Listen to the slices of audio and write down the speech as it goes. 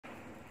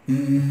Let's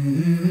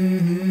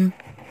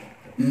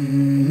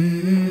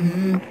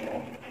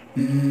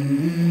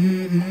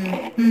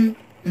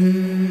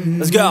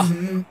go.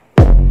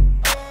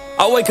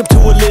 I wake up to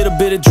a little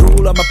bit of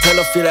drool on my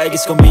pillow, feel like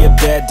it's gonna be a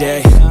bad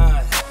day.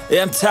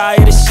 Yeah, I'm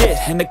tired of shit,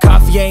 and the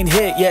coffee ain't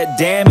hit yet,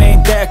 damn,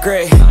 ain't that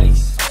great.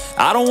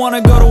 I don't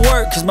wanna go to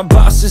work, cause my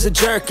boss is a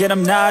jerk, and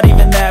I'm not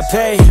even that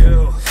paid.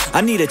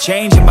 I need a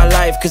change in my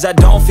life, cause I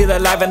don't feel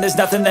alive, and there's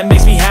nothing that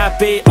makes me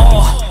happy.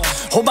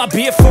 Hold my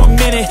beer for a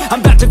minute,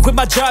 I'm about to quit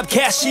my job,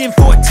 cash in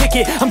for a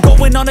ticket. I'm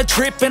going on a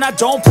trip and I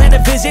don't plan to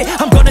visit.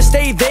 I'm gonna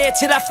stay there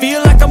till I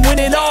feel like I'm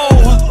winning,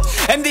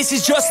 and this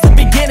is just the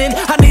beginning.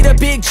 I need a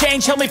big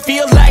change, help me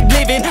feel like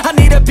living. I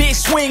need a big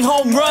swing,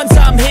 home runs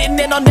I'm hitting,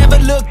 and I'll never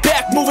look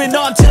back, moving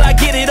on till I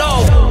get it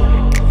all.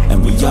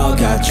 And we all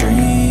got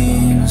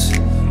dreams,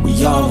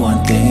 we all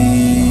want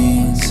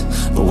things,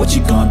 but what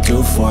you gonna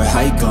do for it?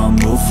 How you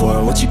gonna move for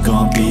it? What you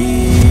gonna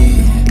be?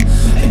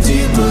 And do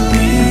you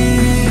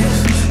believe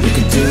you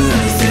can do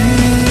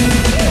anything?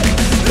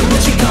 But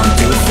what you gonna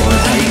do for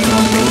it? How you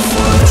gonna move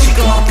for it? What you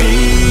gonna be?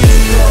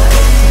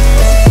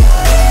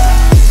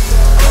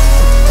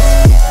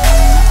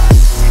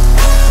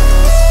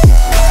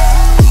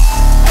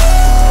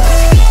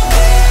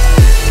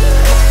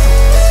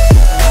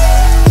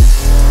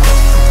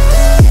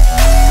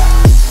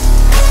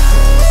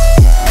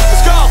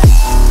 Let's go!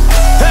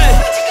 Hey!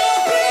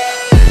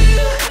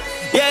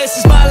 Yeah, this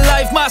is my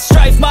life, my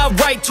strife, my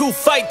right to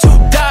fight, to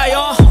die,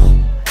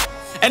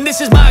 and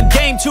this is my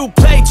game to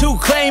play, to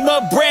claim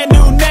a brand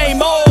new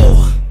name,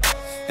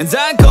 and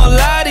I ain't gonna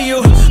lie to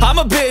you, I'm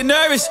a bit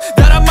nervous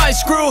that I might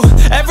screw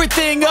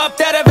everything up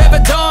that I've ever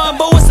done.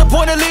 But what's the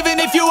point of living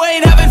if you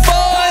ain't having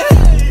fun?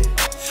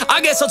 I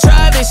guess I'll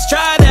try this,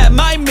 try that,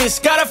 might miss,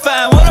 gotta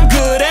find what I'm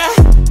good at.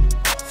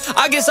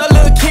 I guess I'll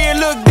look here,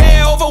 look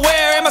there, over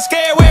where am I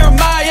scared, where am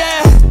I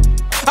at?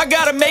 I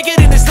gotta make it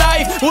in this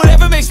life,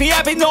 whatever makes me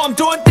happy, know I'm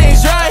doing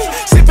things right.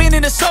 Sipping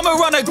in the summer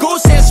on a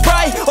goose and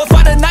Sprite, or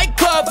find a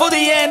nightclub for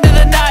the end of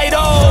the night,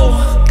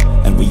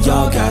 And we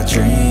all got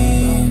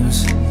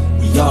dreams,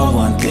 we all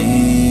want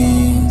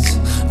things,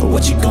 but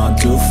what you gonna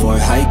do for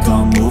it? How you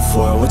gonna move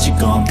for it? What you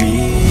gonna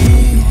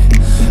be?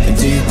 And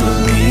do you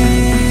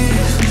believe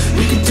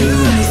you can do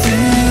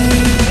anything?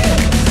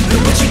 But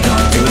what you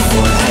gonna do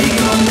for it? How you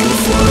gonna move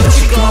for it? What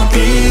you gonna be?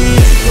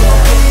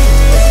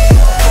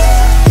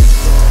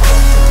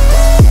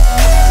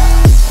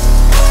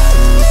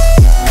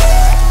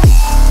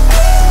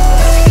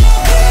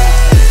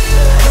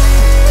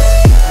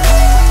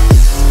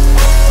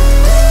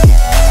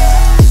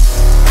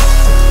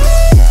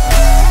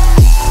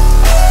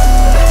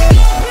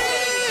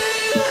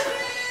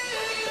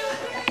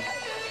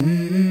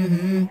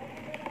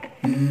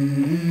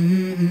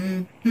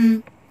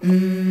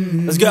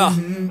 Let's go.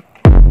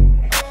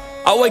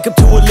 I wake up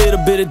to a little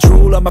bit of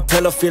drool on my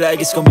pillow, feel like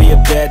it's gonna be a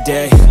bad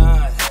day.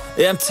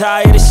 Yeah, I'm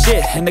tired of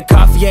shit, and the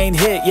coffee ain't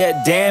hit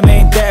yet, damn,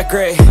 ain't that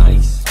great.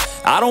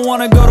 I don't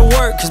wanna go to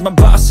work, cause my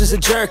boss is a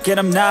jerk, and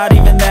I'm not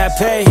even that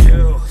paid.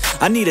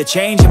 I need a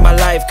change in my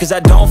life, cause I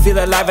don't feel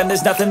alive, and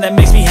there's nothing that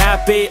makes me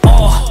happy.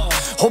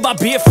 Hold my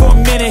beer for a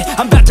minute,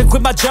 I'm about to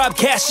quit my job,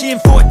 cash in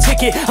for a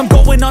ticket. I'm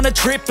going on a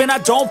trip and I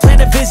don't plan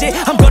to visit.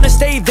 I'm gonna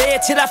stay there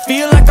till I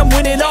feel like I'm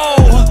winning,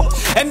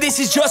 and this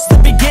is just the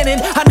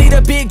beginning. I need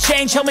a big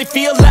change, help me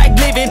feel like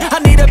living. I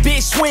need a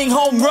big swing,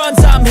 home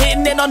runs I'm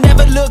hitting, and I'll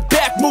never look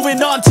back,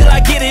 moving on till I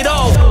get it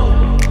all.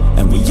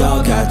 And we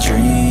all got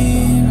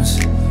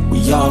dreams,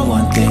 we all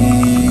want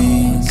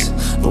things,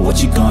 but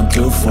what you gonna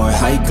do for it?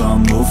 How you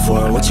gonna move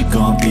for it? What you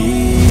gonna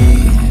be?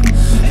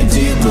 And do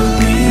you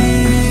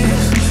believe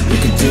you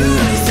can do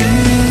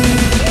anything?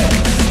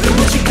 But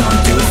what you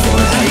gonna do for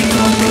it? How you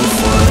gonna move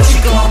for it? What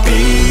you gonna be?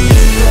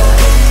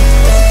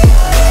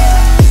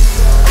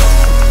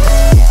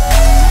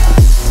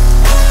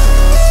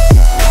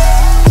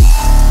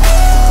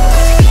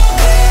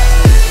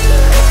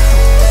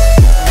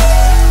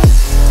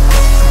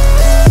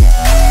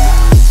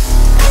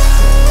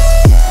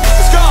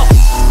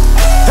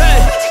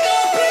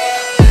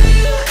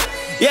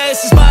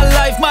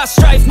 My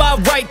strife, my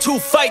right to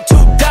fight, to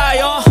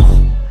die,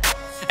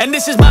 and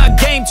this is my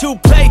game to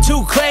play,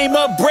 to claim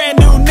a brand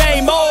new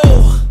name,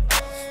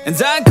 and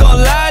I ain't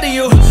gonna lie to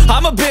you,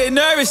 I'm a bit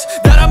nervous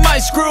that I might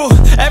screw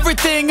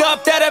everything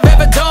up that I've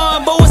ever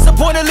done. But what's the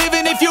point of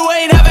living if you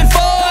ain't having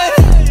fun?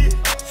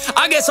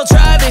 I guess I'll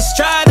try this,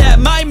 try that,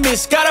 might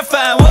miss, gotta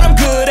find what I'm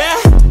good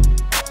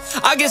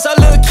at. I guess I'll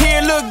look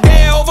here, look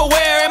there, over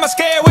where am I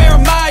scared, where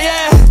am I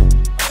at?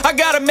 I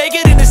gotta make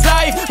it in this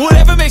life,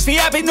 whatever makes me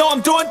happy, know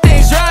I'm doing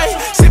things right.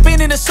 Sipping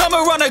in the summer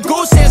on a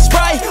goose and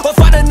Sprite, or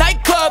find a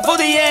nightclub for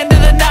the end of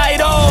the night,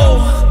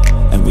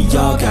 And we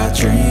all got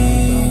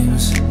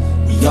dreams,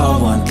 we all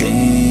want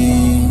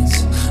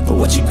things, but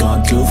what you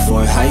gonna do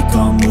for it? How you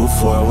gonna move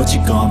for it? What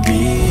you gonna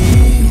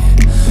be?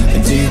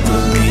 And do you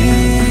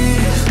believe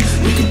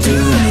you can do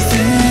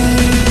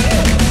anything?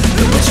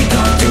 But what you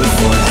gonna do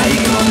for it? How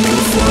you gonna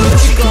move for it?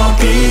 What you gonna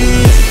be?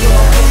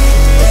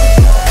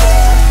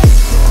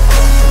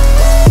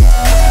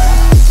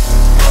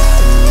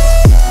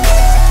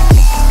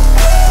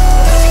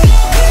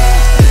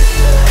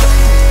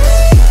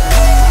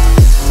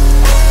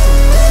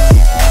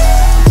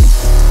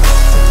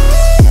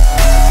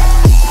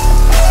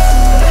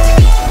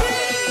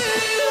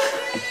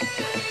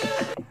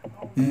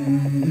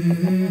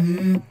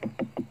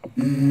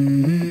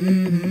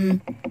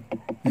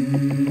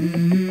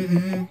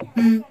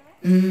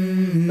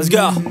 Let's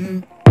go.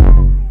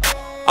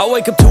 I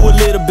wake up to a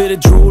little bit of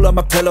drool on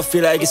my pillow,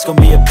 feel like it's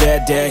gonna be a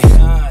bad day.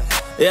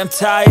 Yeah, I'm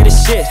tired of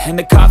shit, and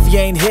the coffee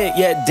ain't hit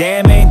yet,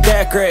 damn, ain't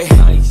that great.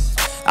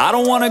 I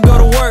don't wanna go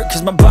to work,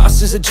 cause my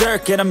boss is a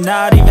jerk, and I'm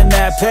not even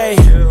that paid.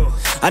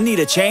 I need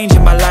a change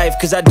in my life,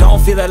 cause I don't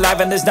feel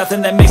alive, and there's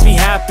nothing that makes me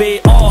happy.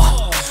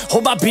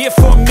 Hold my beer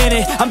for a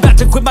minute, I'm about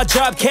to quit my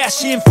job,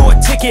 cash in for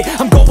a ticket.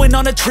 I'm going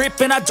on a trip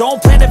and I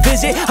don't plan to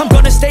visit. I'm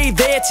gonna stay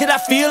there till I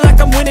feel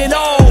like I'm winning,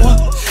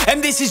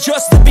 and this is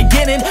just the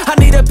beginning. I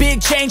need a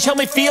big change, help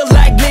me feel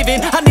like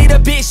living. I need a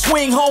big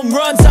swing, home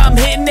runs I'm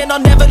hitting, and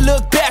I'll never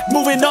look back,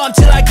 moving on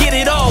till I get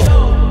it all.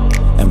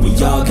 And we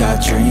all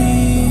got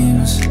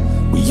dreams,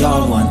 we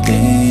all want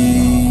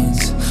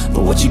things,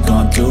 but what you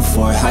gonna do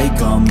for it? How you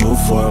gonna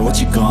move for it? What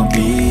you gonna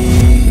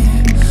be?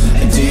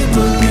 And do you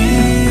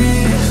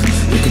believe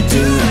you can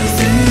do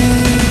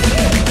anything?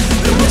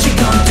 But what you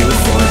gonna do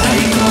for it? How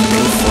you gonna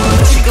move for it?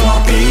 What you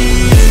gonna be?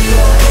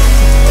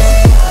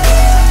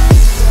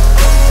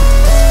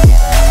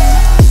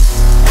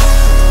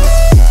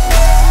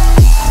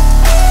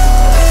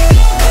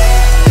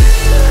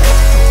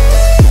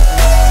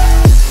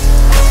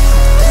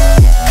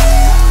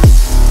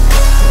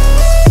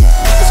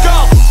 Let's go!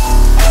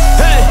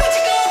 Hey!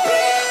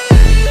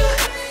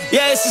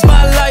 Yeah, this is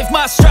my life,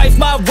 my strife,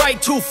 my right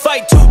to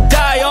fight, to die,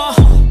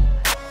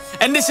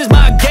 and this is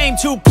my game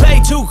to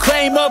play, to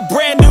claim a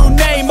brand new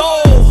name,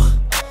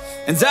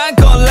 and I ain't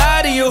gonna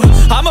lie to you,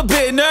 I'm a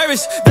bit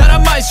nervous that I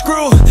might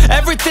screw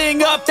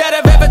everything up that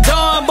I've ever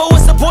done. But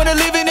what's the point of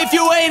living if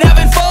you ain't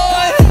having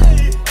fun?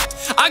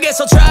 I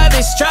guess I'll try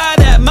this, try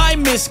that, might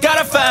miss,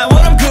 gotta find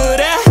what I'm good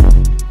at.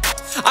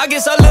 I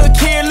guess I look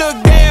here,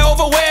 look there,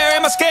 over where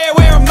am I scared,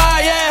 where am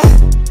I at?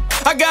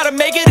 I gotta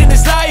make it in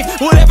this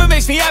life, whatever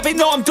makes me happy,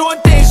 know I'm doing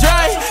things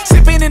right.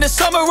 Sipping in the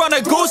summer on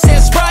a goose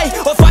and Sprite,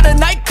 or find a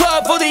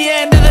nightclub for the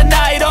end of the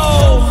night,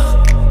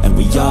 And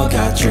we all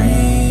got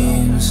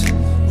dreams,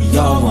 we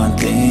all want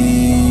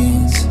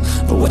things,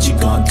 but what you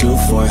gonna do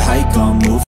for it? How you gonna move?